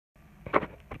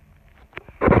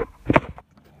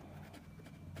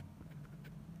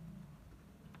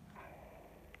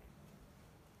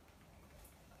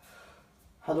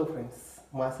Hello friends,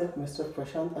 myself Mr.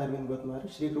 Prashant Arvind Gutmar,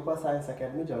 Shri Krupa Science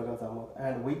Academy, Jalgaon Jammu,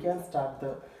 and we can start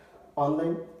the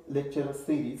online lecture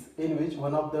series in which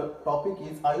one of the topic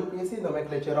is Iupac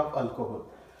nomenclature of alcohol.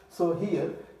 So here,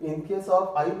 in case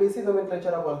of Iupac nomenclature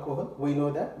of alcohol, we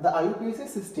know that the Iupac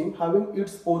system having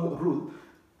its own rule.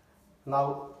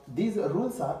 Now these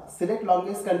rules are: select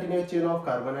longest continuous chain of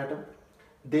carbon atom.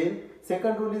 Then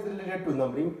second rule is related to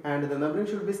numbering, and the numbering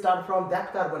should be start from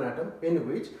that carbon atom in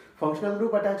which functional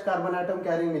group attached carbon atom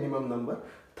carrying minimum number.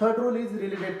 Third rule is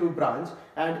related to branch,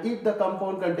 and if the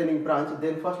compound containing branch,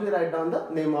 then firstly write down the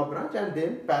name of branch and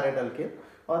then parent alkane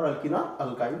or alkene or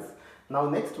alkynes. Now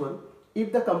next one,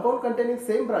 if the compound containing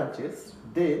same branches,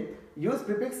 then use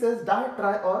prefixes di,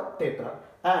 tri or tetra.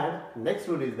 And next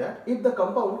rule is that if the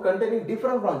compound containing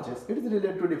different branches, it is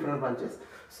related to different branches.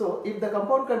 So if the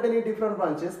compound containing different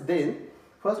branches, then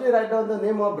firstly write down the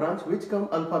name of branch which come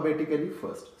alphabetically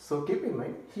first. So keep in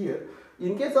mind here,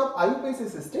 in case of Iupac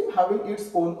system having its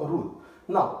own rule.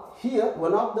 Now here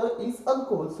one of the is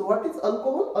alcohol. So what is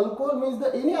alcohol? Alcohol means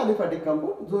the any aliphatic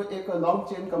compound, जो एक long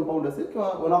chain compound असेल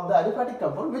किंवा one of the aliphatic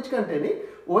compound which containing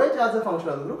OH as a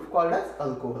functional group called as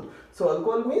alcohol. So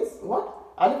alcohol means what?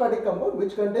 Aliphatic compound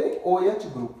which containing OH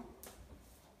group.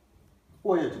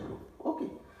 OH group. Okay.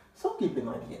 So keep in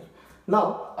mind here.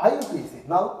 Now Iupac.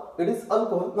 Now it is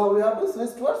alcohol. Now we have to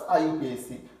switch towards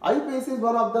Iupac. Iupac is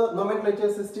one of the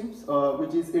nomenclature systems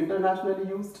which is internationally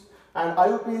used. And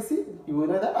Iupac, you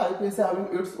know that Iupac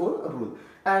having its own rule.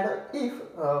 And if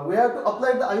we have to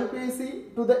apply the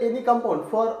Iupac to the any compound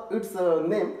for its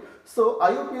name, so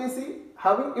Iupac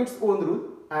having its own rule,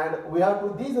 and we have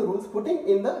to these rules putting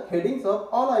in the headings of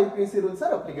all Iupac rules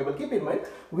are applicable. Keep in mind,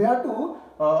 we have to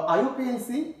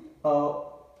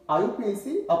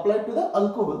Iupac applied to the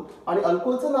alcohol, आणि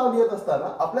अल्कोहोलचं नाव लिहित असताना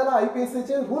आपल्याला Iupac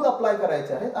चे rule apply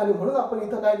करायचे आहेत, आणि म्हणून आपण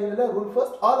इथं काय लिहिलेलं आहे, rule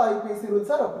first all Iupac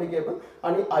rules R applicable.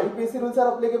 आणि Iupac रूल्स आर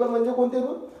अप्लिकेबल म्हणजे कोणते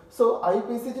रूल? सो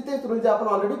Iupac चे तेच रूल जे आपण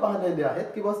ऑलरेडी पाहिलेले आहेत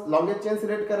की बस लॉंगेस्ट चेन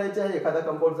सिलेक्ट करायचे आहे. एखाद्या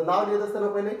कंपाऊंडचं नाव लिहित असताना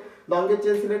पहिले लॉंगेस्ट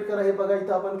चेन सिलेक्ट करा, हे बघा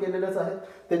इथं आपण केलेलंच आहे.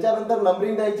 त्याच्यानंतर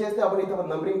नंबरिंग द्यायची असते, आपण इथं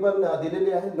नंबरिंग पण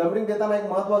दिलेली आहे. नंबरिंग देताना एक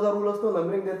महत्त्वाचा रूल असतो,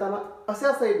 नंबरिंग देताना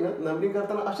अशा साइडनं नंबरिंग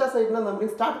करताना अशा साइडनं नंबरिंग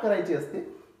स्टार्ट करायची असते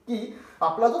की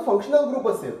आपला जो फंक्शनल ग्रुप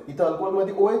असेल, इथं अल्कोहोल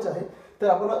मध्ये OH आहे तर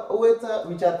आपण OH चा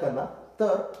विचार करणार,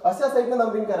 तर अशा साइडने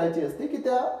नंबरिंग करायची असते की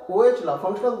त्या OH ला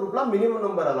फंक्शनल ग्रुपला मिनिमम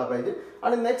नंबर आला पाहिजे.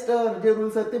 आणि नेक्स्ट जे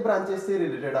रूल्स आहेत ते ब्रांचेसचे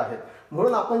रिलेटेड आहेत.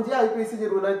 म्हणून आपण जे Iupac चे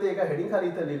रूल आहेत ते एका हेडिंग खाली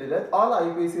इथं लिहिलेले आहेत, all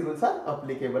Iupac rules R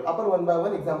applicable. आपण वन बाय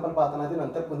वन एक्झाम्पल पाहताना ते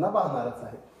नंतर पुन्हा पाहणारच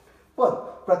आहे. पण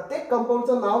प्रत्येक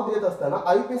कंपाऊंडचं नाव देत असताना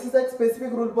Iupac चा एक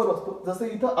स्पेसिफिक रूल पण असतो. जसं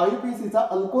इथं Iupac चा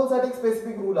अल्कोहोलसाठी एक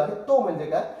स्पेसिफिक रूल आहे, तो म्हणजे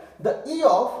काय, the E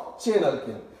of chain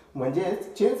alkane. म्हणजे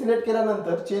चेन सिलेक्ट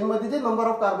केल्यानंतर चेन मध्ये जे नंबर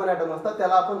ऑफ कार्बन ॲटम असतात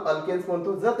त्याला आपण अल्केन्स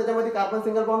म्हणतो. जर त्याच्यामध्ये कार्बन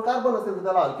सिंगल बॉन्ड कार्बन असेल तर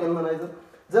त्याला अल्केन म्हणायचं.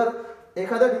 जर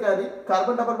एखाद्या ठिकाणी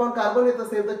कार्बन डबल बॉन्ड कार्बन येत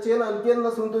असेल तर चेन अल्केन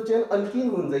नसून तो चेन अल्कीन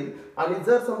होऊन जाईल. आणि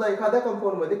जर समजा एखाद्या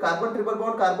कंपाऊंड मध्ये कार्बन ट्रिपल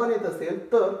बॉन्ड कार्बन येत असेल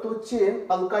तर तो चेन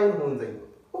अल्काइन होऊन जाईल.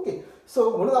 ओके. सो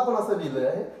म्हणून आपण असं लिहिलं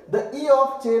आहे, the E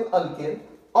of chain alkane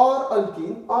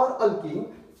or alkene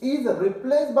is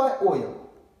replaced by OM.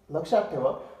 लक्षात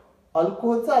ठेवा,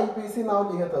 अल्कोहोलचं Iupac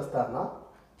नाव लिहित असताना,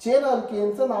 चेन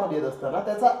अल्केनचं नाव लिहित असताना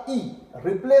त्याचा ई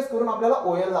रिप्लेस करून आपल्याला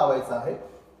OL लावायचा आहे.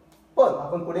 पण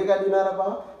आपण पुढे काय लिहिणार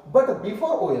पहा, बट बिफोर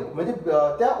OL, म्हणजे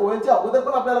त्या OLच्या अगोदर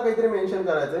पण आपल्याला काहीतरी मेन्शन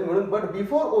करायचं आहे. म्हणून but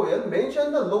before OL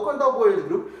mention the लोकंट of OH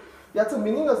group. याचं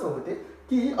मिनिंग असं होते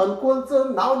की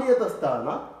अल्कोहोलचं नाव लिहित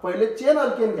असताना पहिले चेन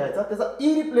अल्केन घ्यायचा, त्याचा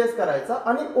ई रिप्लेस करायचा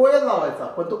आणि OL लावायचा.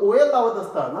 पण तो OL लावत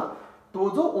असताना तो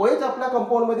जो OH आपल्या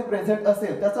कंपाऊंड मध्ये प्रेझेंट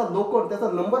असेल त्याचा लोकंट, त्याचा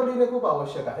नंबर लिहिणे खूप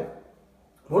आवश्यक आहे.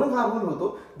 म्हणून हा रूल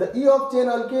होतो, the E of chain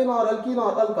alkane or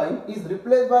alkyne is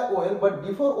replaced by OL but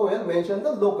before OL mention the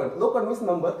लोकंट. लोकंट means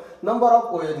number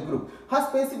of OH group. हा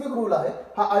स्पेसिफिक रूल आहे.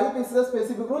 हा Iupac चा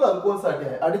स्पेसिफिक रूल अल्कोहोलसाठी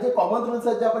आहे. आणि जे कॉमन रूल्स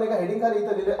आहेत जे आपण एका हेडिंग खाली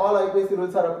इथं लिहिले, all Iupac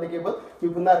rules R applicable, मी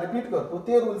पुन्हा रिपीट करतो,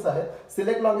 ते रूल्स आहेत.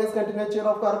 Select longest continuous chain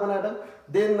of carbon item,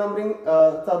 then numbering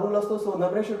चा रूल असतो. So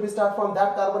numbering should be start from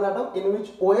that carbon item in which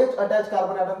OH attach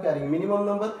carbon item carrying minimum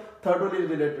number. Third rule is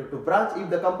related to branch. If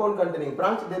the compound containing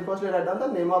branch, then firstly write down the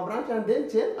name of branch and then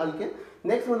chain alkane.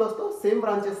 Next rule असतो same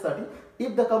branches साठी.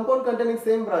 If the compound containing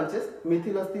same branches,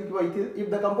 methyl असतील किंवा ethyl, if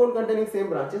the compound containing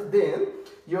same branches, then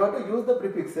you have to use the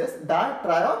prefixes di,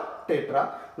 tri or tetra.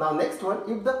 Now next one,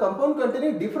 if the compound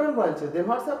containing different branches,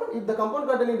 then what's happened? If the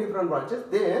compound containing different branches,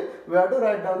 then we have to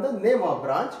write down the name of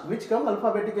branch which come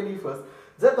alphabetically first.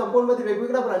 जर compound मध्ये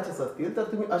वेगवेगळ्या branches असतील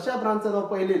तर तुम्ही अशा ब्रांचचं नाव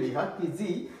पहिले लिहा की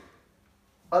जी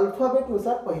अल्फाबेट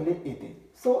नुसार पहिले येते.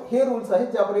 सो हे रूल्स आहेत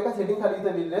जे आपण एका हेडिंग खाली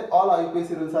इथं लिहिलेले आहेत, all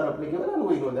Iupac rules R applicable and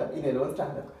we know that in 11th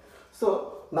standard. So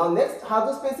now next हा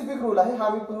जो स्पेसिफिक रूल आहे हा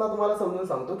मी पुन्हा तुम्हाला समजून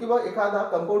सांगतो की बाबा एखादा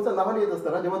कंपाऊंडचं नाव लिहित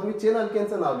असताना जेव्हा तुम्ही चेन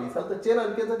अल्केनचं नाव लिहिसाल तर चेन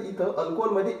अल्केनचं इथं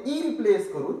अल्कोहोलमध्ये ई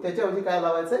रिप्लेस करून त्याच्याऐवजी काय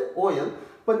लावायचंय ओएल,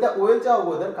 पण त्या ओएलच्या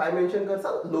अगोदर काय मेन्शन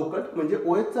करसाल लोखंड, म्हणजे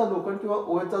ओएचचा लोखंड किंवा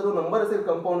ओएचचा जो नंबर असेल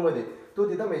कंपाऊंड मध्ये तो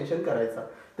तिथं मेन्शन करायचा.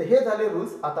 तर हे झाले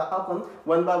रूल्स. आता आपण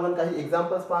वन बाय वन काही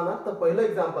एक्झाम्पल्स पाहणार. तर पहिलं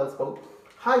एक्झाम्पल्स पाहू.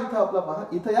 हा इथं आपला पहा,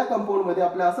 इथं या कंपाऊंड मध्ये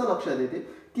आपल्या असं लक्षात येते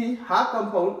की हा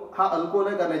कंपाऊंड हा अल्कोहोल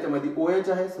आहे करण्याच्या मध्ये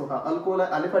OH आहे, सो हा अल्कोहोल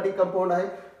आहे, अलिफॅटिक कंपाऊंड आहे.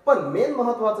 पण मेन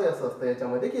महत्वाचं असं असतं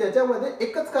याच्यामध्ये की याच्यामध्ये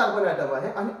एकच कार्बन ॲटम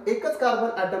आहे आणि एकच कार्बन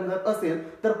ॲटम जर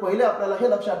असेल तर पहिले आपल्याला हे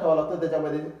लक्षात ठेवावं लागतं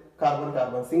त्याच्यामध्ये कार्बन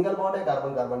कार्बन सिंगल बॉन्ड आहे,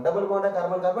 कार्बन कार्बन डबल बॉन्ड आहे,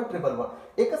 कार्बन कार्बन ट्रिपल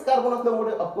बॉन्ड. एकच कार्बन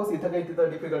असल्यामुळे ऑफकोर्स इथं काही तिथं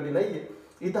डिफिकल्टी नाहीये.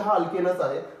 इथं हा अल्केनच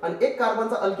आहे आणि एक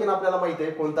कार्बनचा अल्केन आपल्याला माहिती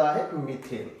आहे कोणता आहे,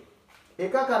 मिथेन.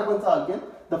 एका कार्बनचा alkane,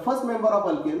 the first member of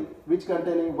alkane which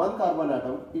containing one carbon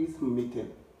item is methane.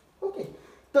 Okay,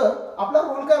 तर आपला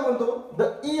रूल काय म्हणतो,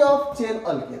 the E of chain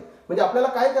alkane. म्हणजे आपल्याला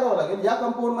काय करावं लागेल, या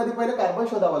कंपाऊंड मध्ये पहिले कार्बन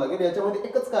शोधावं लागेल. याच्यामध्ये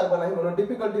एकच कार्बन आहे म्हणून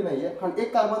डिफिकल्टी नाहीये आणि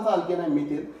एक कार्बनचा अल्केन आहे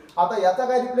मिथेन. आता याचा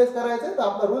काय रिप्लेस करायचा आहे, तर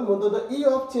आपला रूल म्हणतो the E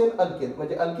of chain alkane.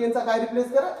 म्हणजे अल्केनचा काय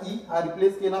रिप्लेस करा, ई. हा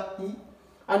रिप्लेस केला ई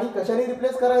आणि कशाने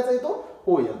रिप्लेस करायचा आहे तो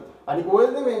ओएल. आणि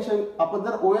ओएल ने मेन्शन, आपण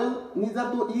जर ओएल नी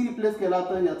जर तो ई रिप्लेस केला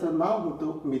तर याचं नाव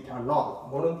होतं मिथॅनॉल.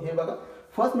 म्हणून हे बघा,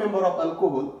 first member of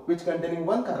alcohol which containing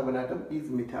one carbon item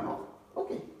is methanol.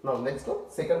 Okay, now next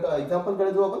second example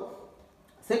कडे जाऊ आपण.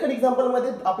 सेकंड एक्झाम्पल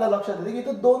मध्ये आपल्या लक्षात येते की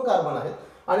इथे दोन कार्बन आहेत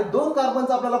आणि दोन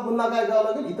कार्बनचा आपल्याला पुन्हा काय घ्यावं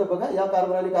लागेल. इथं बघा, या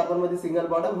कार्बन आणि कार्बन मध्ये सिंगल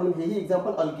बॉन्ड आहे म्हणून हेही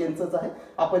एक्झाम्पल अल्केनचंच आहे.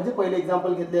 आपण जे पहिले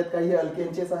एक्झाम्पल घेतले आहेत काही हे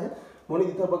अल्केनचेच आहेत. म्हणून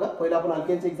इथं बघा, पहिलं आपण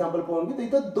अल्केनचे एक्झाम्पल पाहून घेऊ. तर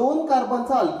इथं दोन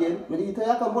कार्बनचा अल्केन, म्हणजे इथं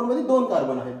या कंपाऊंड मध्ये दोन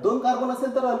कार्बन आहेत. दोन कार्बन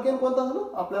असेल तर अल्केन कोणता झाला,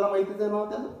 आपल्याला माहितीच आहे नाव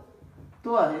त्याचं,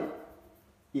 तो आहे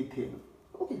इथेन.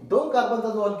 ओके, दोन कार्बनचा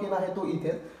जो अल्केन आहे तो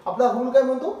इथेन. आपला रूल काय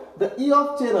म्हणतो, the E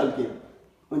of chain alkane.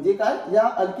 म्हणजे काय, या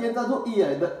अल्केनचा जो ई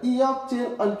आहे, the E of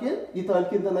chain alkane. इथं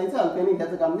अल्केनचं नाहीच, अल्केन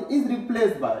घ्यायचं काम नाही. Is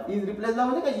replace by. Is replace by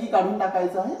म्हणजे काय, ई काढून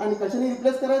टाकायचं आहे आणि कशाने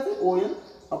रिप्लेस करायचं, ओएल.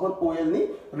 आपण ओएल ने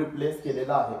रिप्लेस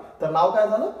केलेला आहे. तर नाव काय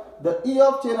झालं, the E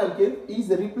of chain alkane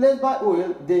is replace by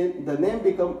OL, then the name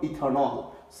become ethanol.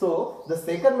 So the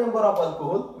second member of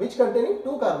alcohol which containing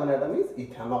two carbon item is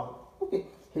ethanol. Okay,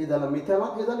 हे झालं methanol,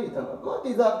 हे झालं ethanol.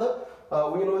 These R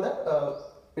the we know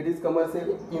that it is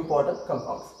commercially important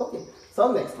compounds. Okay,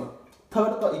 so next one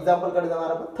third example कडे जाणार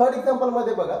आपण. Third example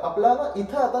मध्ये बघा, आपल्याला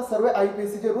इथं आता सर्व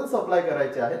IUPAC चे रूल्स अप्लाय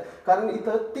करायचे आहेत. कारण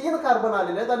इथं तीन कार्बन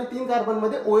आलेले आहेत आणि तीन कार्बन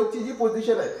मध्ये OH ची जी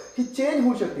पोझिशन आहे ही चेंज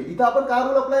होऊ शकते. इथं आपण काय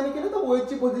रूल अप्लाय नाही केले तर OH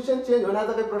ची पोझिशन चेंज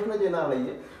होण्याचा काही प्रश्नच येणार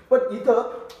नाहीये. पण इथं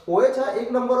OH हा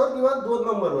एक नंबरवर किंवा दोन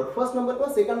नंबरवर, फर्स्ट नंबर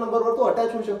किंवा सेकंड नंबरवर तो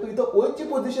अटॅच होऊ शकतो. इथं OH ची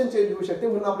पोझिशन चेंज होऊ शकते.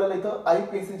 म्हणून आपल्याला इथं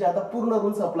IUPAC चे आता पूर्ण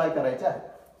रूल्स अप्लाय करायचे आहेत.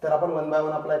 तर आपण वन बाय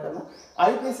वन अप्लाय करणार.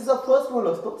 IUPAC चा फर्स्ट रूल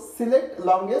असतो, select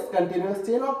longest continuous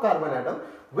chain of carbon item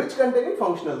which containing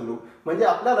functional group. म्हणजे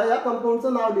आपल्याला या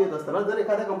कंपाऊंडचं नाव लिहित असताना जर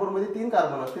एखाद्या कंपाऊंड मध्ये तीन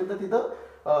कार्बन असतील तर तिथं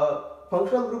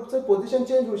फंक्शनल ग्रुपचं पोझिशन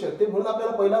चेंज होऊ शकते. म्हणून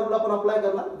आपल्याला पहिला रूल आपण अप्लाय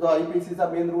करणार, जो IUPAC चा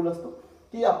मेन रूल असतो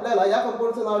की आपल्याला या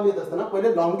कंपाऊंडचं नाव लिहित असताना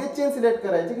पहिले लॉंगेस्ट चेन सिलेक्ट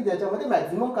करायची की ज्याच्यामध्ये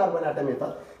मॅक्झिमम कार्बन ॲटम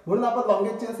येतात. म्हणून आपण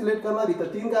लॉंगेस्ट चेन सिलेक्ट करणार.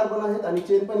 इथं तीन कार्बन आहेत आणि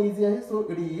चेन पण इझी आहे. So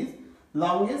it is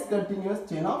longest continuous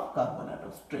chain of carbon item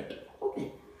straight. Okay,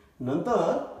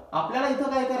 नंतर आपल्याला इथं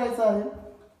काय करायचं आहे,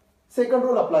 सेकंड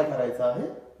रूल अप्लाय करायचा आहे.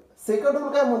 सेकंड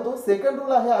रूल काय म्हणतो, सेकंड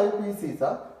रूल आहे IUPAC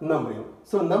चा numbering.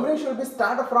 So numbering should be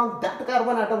start from that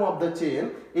carbon item of the chain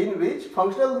in which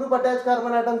functional group attach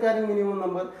carbon item carrying minimum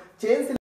number. Chain